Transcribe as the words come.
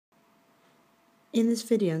In this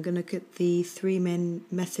video, I'm going to look at the three main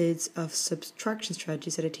methods of subtraction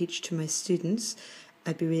strategies that I teach to my students.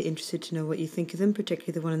 I'd be really interested to know what you think of them,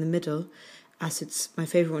 particularly the one in the middle, as it's my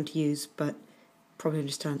favourite one to use, but probably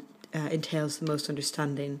entails the most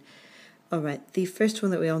understanding. Alright, the first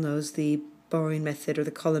one that we all know is the borrowing method, or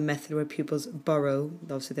the column method, where pupils borrow.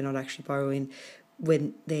 Obviously they're not actually borrowing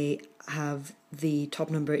when they have the top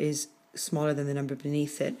number is smaller than the number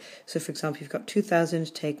beneath it. So for example, you've got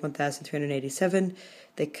 2000 take 1387.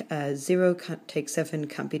 0 can't take 7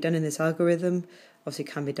 can't be done in this algorithm. Obviously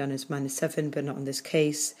it can be done as -7, but not in this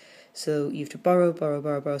case. So you have to borrow,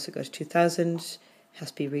 so it goes to 2000,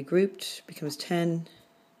 has to be regrouped, becomes 10.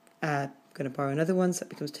 I'm going to borrow another one, so that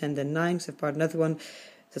becomes 10, then 9, so I've borrowed another one.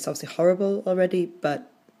 That's obviously horrible already,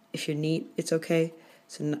 but if you're neat, it's okay.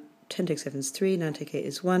 So 10 take 7 is 3, 9 take 8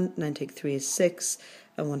 is 1, 9 take 3 is 6,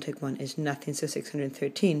 and 1 take 1 is nothing, so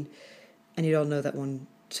 613. And you'd all know that one,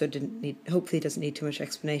 so hopefully it doesn't need too much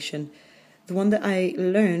explanation. The one that I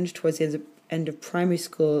learned towards the end of primary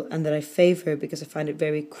school, and that I favour because I find it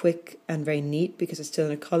very quick and very neat because it's still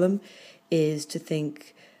in a column, is to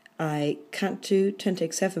think I can't do 10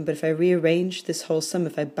 take 7, but if I rearrange this whole sum,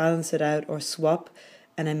 if I balance it out or swap,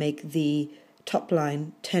 and I make the top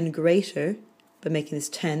line 10 greater by making this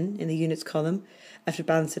 10 in the units column, I have to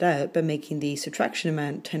balance it out by making the subtraction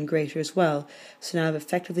amount 10 greater as well. So now I've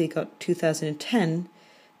effectively got 2010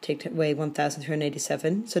 take away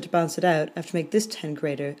 1387. So to balance it out, I have to make this 10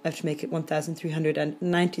 greater. I have to make it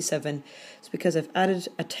 1397. So because I've added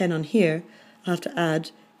a 10 on here, I'll have to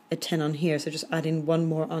add a 10 on here. So just adding one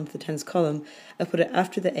more onto the tens column. I put it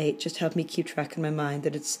after the 8 just to help me keep track in my mind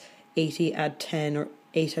that it's 80 add 10 or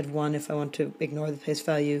 8 add 1 if I want to ignore the place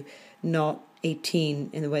value, not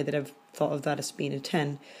 18 in the way that I've thought of that as being a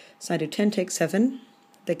 10. So I do 10 take 7,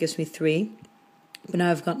 that gives me 3. But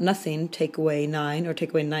now I've got nothing, take away 9 or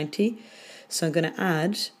take away 90. So I'm going to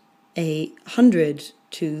add 100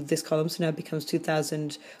 to this column, so now it becomes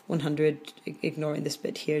 2100, ignoring this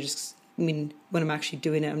bit here. When I'm actually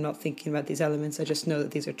doing it, I'm not thinking about these elements, I just know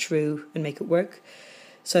that these are true and make it work.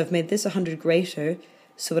 So I've made this 100 greater,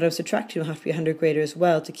 so what I'm subtracting will have to be 100 greater as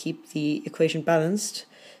well to keep the equation balanced.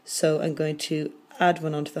 So I'm going to add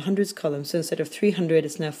one onto the hundreds column. So instead of 300,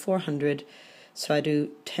 it's now 400. So I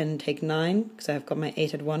do 10 take 9, because I've got my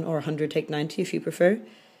 8 add 1, or 100 take 90 if you prefer.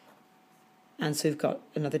 And so we've got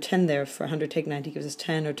another 10 there, for 100 take 90 gives us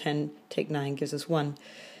 10, or 10 take 9 gives us 1.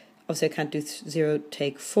 Obviously I can't do 0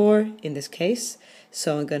 take 4 in this case,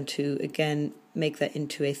 so I'm going to again make that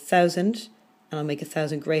into 1,000, and I'll make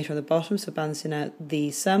 1,000 greater on the bottom, so balancing out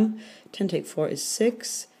the sum. 10 take 4 is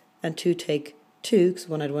 6, and 2 take 2, because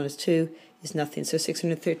 1 add 1 is 2, is nothing. So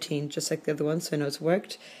 613, just like the other one, so I know it's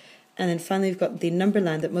worked. And then finally we've got the number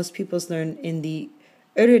line that most pupils learn in the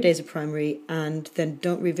earlier days of primary and then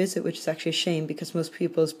don't revisit, which is actually a shame because most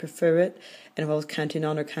pupils prefer it and involves counting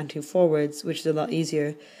on or counting forwards, which is a lot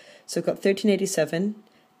easier. So I've got 1387,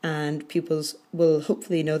 and pupils will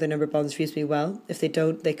hopefully know their number bonds reasonably well. If they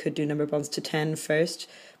don't, they could do number bonds to 10 first,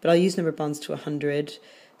 but I'll use number bonds to 100.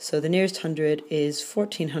 So the nearest 100 is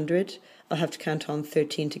 1400. I'll have to count on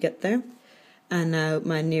 13 to get there. And now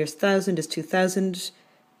my nearest 1000 is 2000,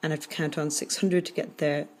 and I have to count on 600 to get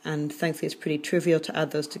there. And thankfully it's pretty trivial to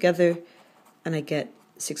add those together, and I get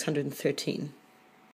 613.